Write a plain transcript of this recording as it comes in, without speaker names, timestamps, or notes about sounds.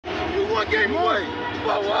my game away.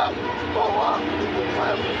 Blow up. We're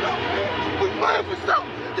playing for something, man. We're playing for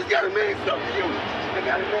something. This gotta mean something to you. It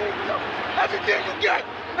gotta mean something. Everything you got.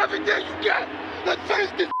 Everything you got. Let's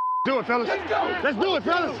finish this. Do it, fellas. Let's go. Let's do it,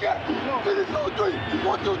 fellas. Finish 2-3.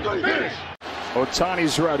 1, 2, 3. Finish.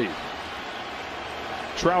 Ohtani's ready.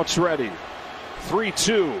 Trout's ready.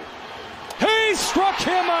 3-2. He struck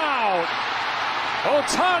him out.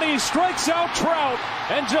 Ohtani strikes out Trout,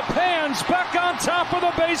 and Japan's back on top of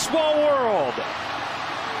the baseball world.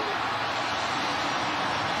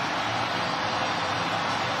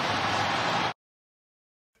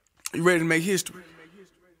 You ready to make history?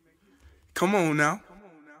 Come on now.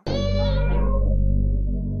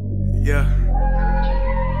 Yeah.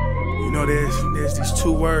 You know, there's these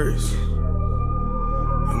two words.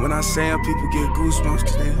 And when I say them, people get goosebumps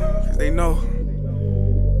because they know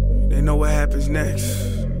what happens next.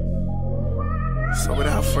 So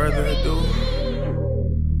without further ado,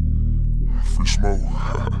 free smoke.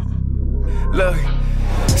 Look.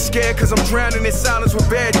 Scared cause I'm drowning in silence with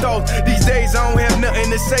bad thoughts. These days I don't have nothing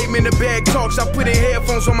to say, man, the bag talks. I put in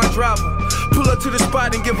headphones on my driver. Pull up to the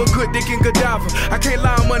spot and give a good dick and Godiva. I can't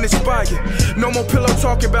lie, I'm uninspired. No more pillow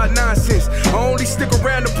talking about nonsense. I only stick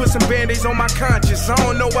around to put some band-aids on my conscience. I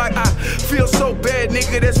don't know why I feel so bad,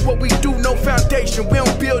 nigga. That's what we do, no foundation. We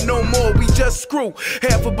don't build no more, we just screw.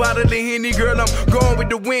 Half a bottle of Henny, girl, I'm going with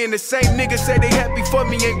the wind. The same niggas say they happy for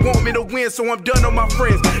me, ain't want me to win. So I'm done on my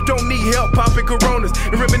friends. Don't need help popping Coronas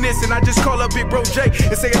and reminiscing. I just call up Big Bro J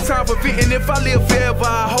and say it's time for venting. If I live forever,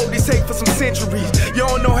 I hold this hate for some centuries. You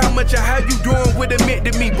don't know how much or how you doing what it meant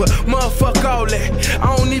to me, but motherfuck all that.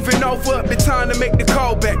 I don't even offer up the time to make the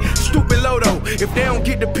call back. Stupid Lodo, if they don't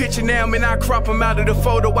get the picture now, man, I crop them out of the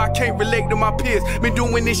photo. I can't relate to my peers. Been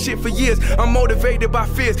doing this shit for years. I'm motivated by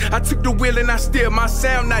fears. I took the wheel and I steer. My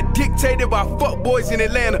sound not dictated by fuck boys in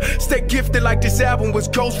Atlanta. Stay gifted like this album was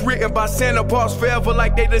ghost written by Santa Bars forever,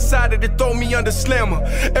 like they decided to throw me under Slammer.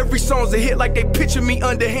 Every song's a hit like they picture me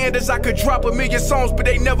underhanders. I could drop 1,000,000 songs, but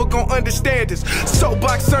they never gon' understand us.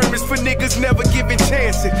 Soapbox sermons for niggas never giving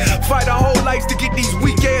chances. Fight our whole lives to get these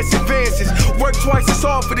weak ass advances. Work twice as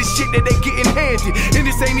hard for the shit that they getting handed. And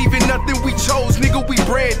this ain't even nothing we chose, nigga, we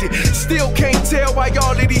branded. Still can't tell why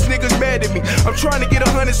all of these niggas mad at me. I'm trying to get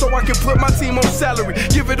 100 so I can put my team on salary.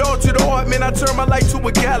 Give it all to the art, man, I turn my life to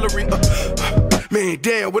a gallery. Man,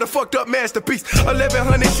 damn, what a fucked up masterpiece.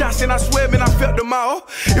 1,100 shots and I swear, man, I felt them all.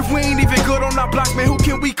 If we ain't even good on our block, man, who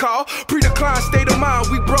can we call? Pre-decline state of mind,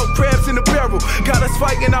 we broke crabs in the barrel. Got us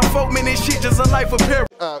fighting our folk, man, this shit just a life of peril.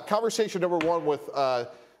 Conversation number one with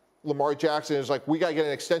Lamar Jackson is like, we got to get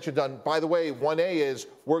an extension done. By the way, 1A is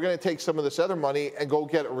we're going to take some of this other money and go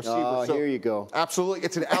get a receiver. Oh, so here you go. Absolutely.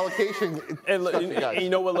 It's an allocation. And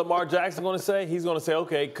you know what Lamar Jackson's going to say? He's going to say,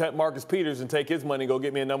 okay, cut Marcus Peters and take his money and go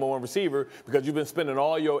get me a #1 receiver because you've been spending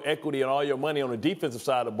all your equity and all your money on the defensive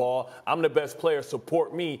side of the ball. I'm the best player.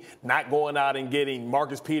 Support me, not going out and getting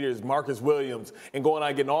Marcus Peters, Marcus Williams, and going out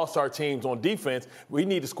and getting all-star teams on defense. We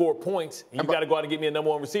need to score points, and you got to go out and get me a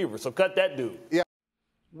 #1 receiver. So cut that dude. Yeah.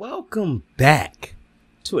 Welcome back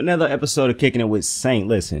to another episode of Kicking It with Saint.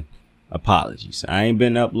 Listen, apologies. I ain't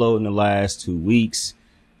been uploading the last 2 weeks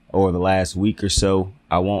or the last week or so.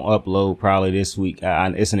 I won't upload probably this week.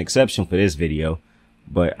 It's an exception for this video,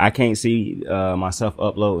 but I can't see myself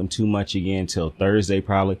uploading too much again till Thursday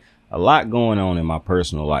probably. A lot going on in my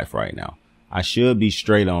personal life right now. I should be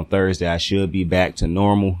straight on Thursday. I should be back to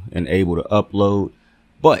normal and able to upload,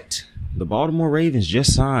 but the Baltimore Ravens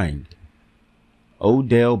just signed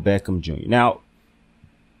Odell Beckham Jr. Now,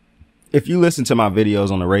 if you listen to my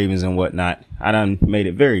videos on the Ravens and whatnot, I done made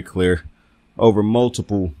it very clear over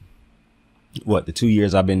multiple, the 2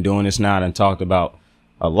 years I've been doing this now, I done talked about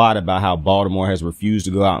a lot about how Baltimore has refused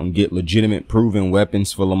to go out and get legitimate proven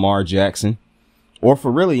weapons for Lamar Jackson or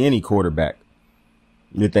for really any quarterback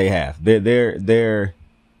that they have.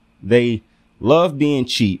 They love being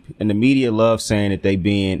cheap, and the media loves saying that they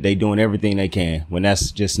doing everything they can when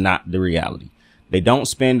that's just not the reality. They don't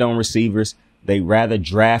spend on receivers. They rather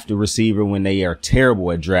draft a receiver when they are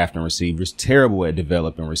terrible at drafting receivers, terrible at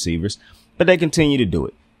developing receivers, but they continue to do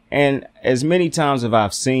it. And as many times as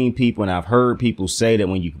I've seen people and I've heard people say that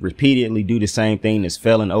when you repeatedly do the same thing that's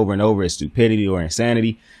failing over and over as stupidity or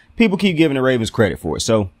insanity, people keep giving the Ravens credit for it.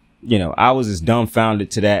 So, you know, I was as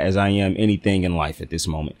dumbfounded to that as I am anything in life at this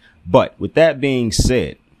moment. But with that being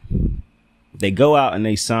said, they go out and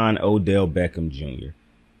they sign Odell Beckham Jr.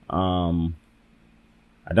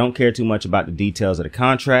 I don't care too much about the details of the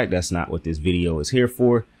contract. That's not what this video is here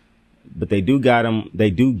for. But they do get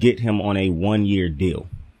him on a 1-year deal.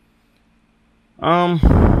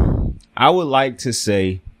 I would like to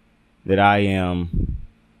say that I am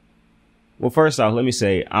Well, first off, let me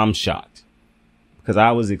say I'm shocked because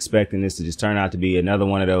I was expecting this to just turn out to be another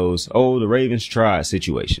one of those, oh, the Ravens tried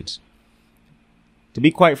situations. To be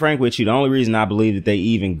quite frank with you, the only reason I believe that they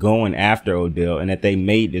even going after Odell and that they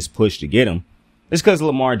made this push to get him is because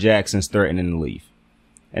Lamar Jackson's threatening to leave.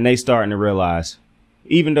 And they starting to realize,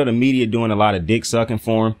 even though the media doing a lot of dick sucking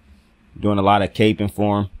for him, doing a lot of caping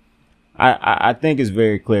for him, I think it's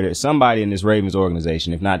very clear that somebody in this Ravens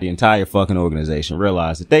organization, if not the entire fucking organization,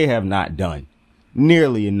 realize that they have not done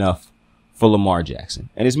nearly enough for Lamar Jackson.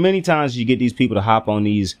 And as many times as you get these people to hop on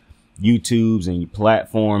these YouTubes and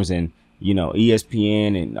platforms and, you know,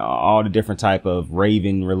 ESPN and all the different type of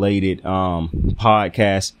Raven related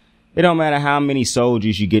podcasts, it don't matter how many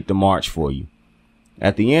soldiers you get to march for you.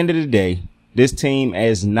 At the end of the day, this team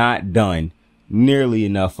has not done nearly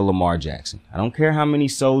enough for Lamar Jackson. I don't care how many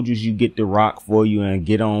soldiers you get to rock for you and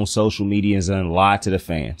get on social media and lie to the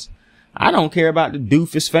fans. I don't care about the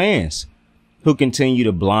doofus fans who continue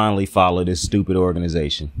to blindly follow this stupid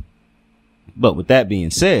organization. But with that being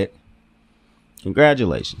said,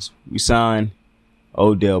 congratulations. You signed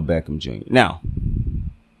Odell Beckham Jr. Now,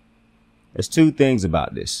 there's two things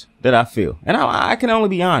about this that I feel. And I can only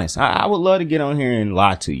be honest. I would love to get on here and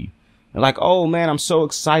lie to you. And like, oh, man, I'm so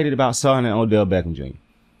excited about signing Odell Beckham Jr.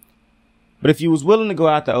 But if you was willing to go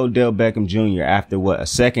after Odell Beckham Jr. after, a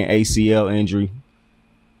second ACL injury,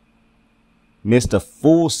 missed a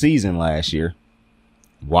full season last year,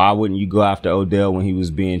 why wouldn't you go after Odell when he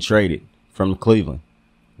was being traded from Cleveland?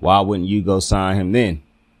 Why wouldn't you go sign him then?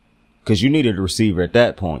 Because you needed a receiver at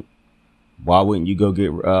that point. Why wouldn't you go get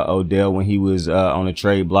Odell when he was on a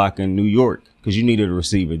trade block in New York? Because you needed a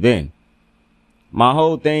receiver then. My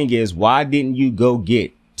whole thing is, why didn't you go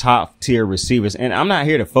get top tier receivers? And I'm not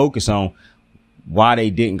here to focus on why they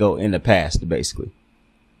didn't go in the past, basically.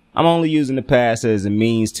 I'm only using the past as a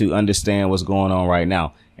means to understand what's going on right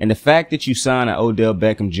now. And the fact that you signed an Odell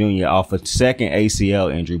Beckham Jr. off a second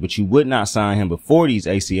ACL injury, but you would not sign him before these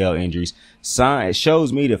ACL injuries, it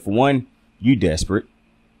shows me that, for one, you desperate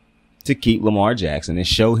to keep Lamar Jackson and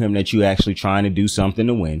show him that you actually trying to do something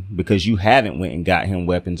to win, because you haven't went and got him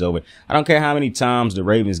weapons over. I don't care how many times the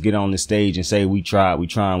Ravens get on the stage and say, we tried.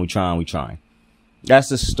 That's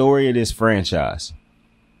the story of this franchise.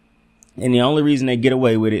 And the only reason they get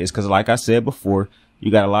away with it is because, like I said before, you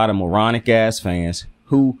got a lot of moronic ass fans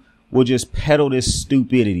who will just peddle this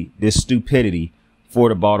stupidity for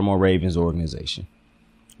the Baltimore Ravens organization.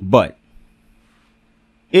 But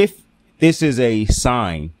if this is a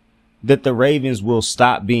sign that the Ravens will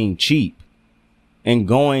stop being cheap and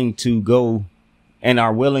going to go and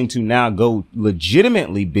are willing to now go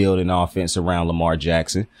legitimately build an offense around Lamar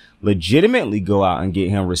Jackson, legitimately go out and get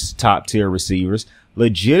him top tier receivers,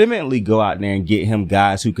 legitimately go out there and get him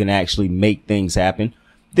guys who can actually make things happen.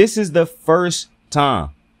 This is the first time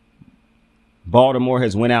Baltimore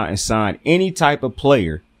has went out and signed any type of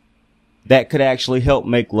player that could actually help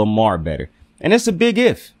make Lamar better. And it's a big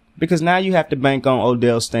if, because now you have to bank on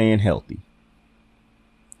Odell staying healthy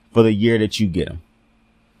for the year that you get him.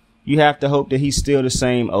 You have to hope that he's still the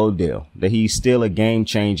same Odell, that he's still a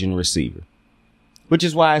game-changing receiver, which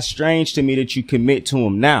is why it's strange to me that you commit to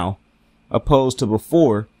him now opposed to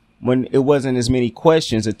before, when it wasn't as many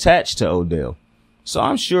questions attached to Odell. So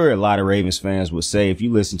I'm sure a lot of Ravens fans would say, if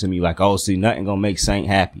you listen to me, like, oh, see, nothing gonna make Saint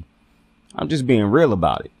happy. I'm just being real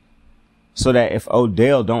about it. So that if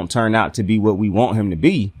Odell don't turn out to be what we want him to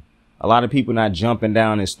be, a lot of people not jumping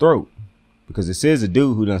down his throat, because this is a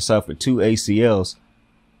dude who done suffered 2 ACLs,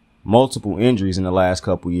 multiple injuries in the last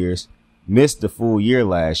couple years, missed the full year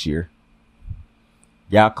last year.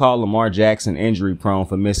 Y'all call Lamar Jackson injury prone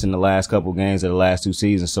for missing the last couple games of the last 2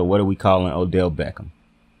 seasons. So what are we calling Odell Beckham,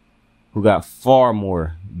 who got far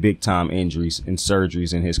more big time injuries and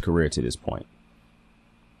surgeries in his career to this point?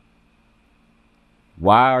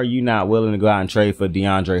 Why are you not willing to go out and trade for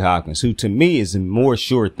DeAndre Hopkins, who to me is a more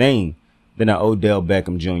sure thing than an Odell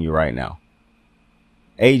Beckham Jr. right now?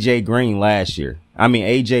 AJ Brown last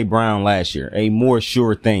year, a more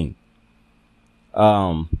sure thing.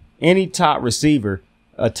 Any top receiver,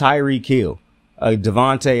 a Tyreek Hill, a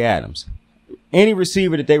Devontae Adams, any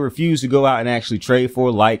receiver that they refuse to go out and actually trade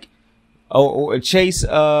for, like, or T.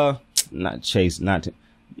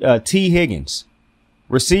 Higgins,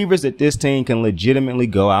 receivers that this team can legitimately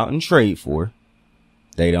go out and trade for,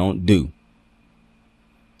 they don't do.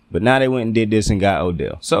 But now they went and did this and got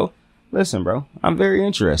Odell. So listen, bro, I'm very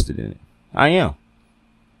interested in it. I am.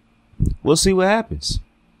 We'll see what happens.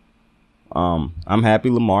 I'm happy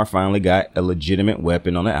Lamar finally got a legitimate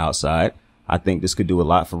weapon on the outside. I think this could do a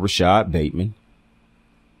lot for Rashad Bateman.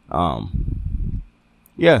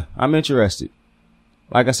 Yeah, I'm interested.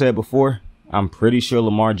 Like I said before, I'm pretty sure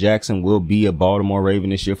Lamar Jackson will be a Baltimore Raven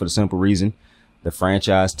this year for the simple reason the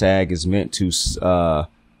franchise tag is meant to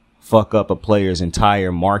fuck up a player's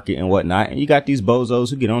entire market and whatnot. And you got these bozos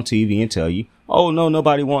who get on TV and tell you, oh, no,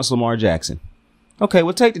 nobody wants Lamar Jackson. Okay,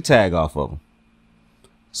 well, take the tag off of him.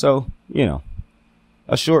 So, you know,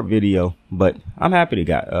 a short video, but I'm happy to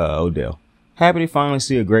got Odell. Happy to finally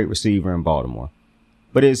see a great receiver in Baltimore.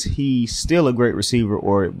 But is he still a great receiver,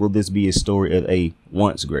 or will this be a story of a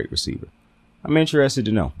once great receiver? I'm interested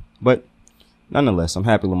to know. But nonetheless, I'm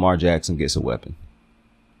happy Lamar Jackson gets a weapon.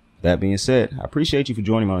 That being said, I appreciate you for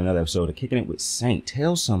joining me on another episode of Kicking It with Saint.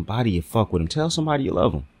 Tell somebody you fuck with him. Tell somebody you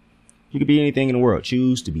love him. You could be anything in the world.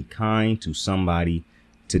 Choose to be kind to somebody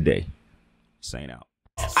today. Saint out.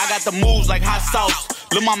 I got the moves like hot sauce.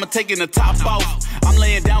 Lil' mama taking the top off. I'm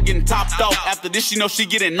laying down getting topped off. After this, you know she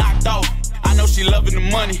getting knocked off. I know she loving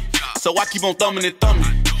the money, so I keep on thumbing and thumbing.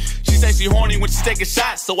 She say she horny when she taking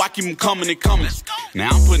shots, so I keep them coming and coming. Now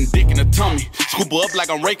I'm putting dick in her tummy, scoop her up like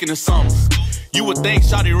I'm raking her something. You would think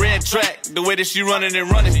shawty red track, the way that she running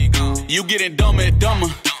and running. You getting dumber and dumber,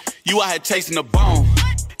 you out here chasing the bone.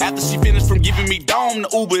 After she finished from giving me dome, the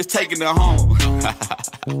Uber is taking her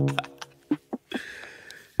home.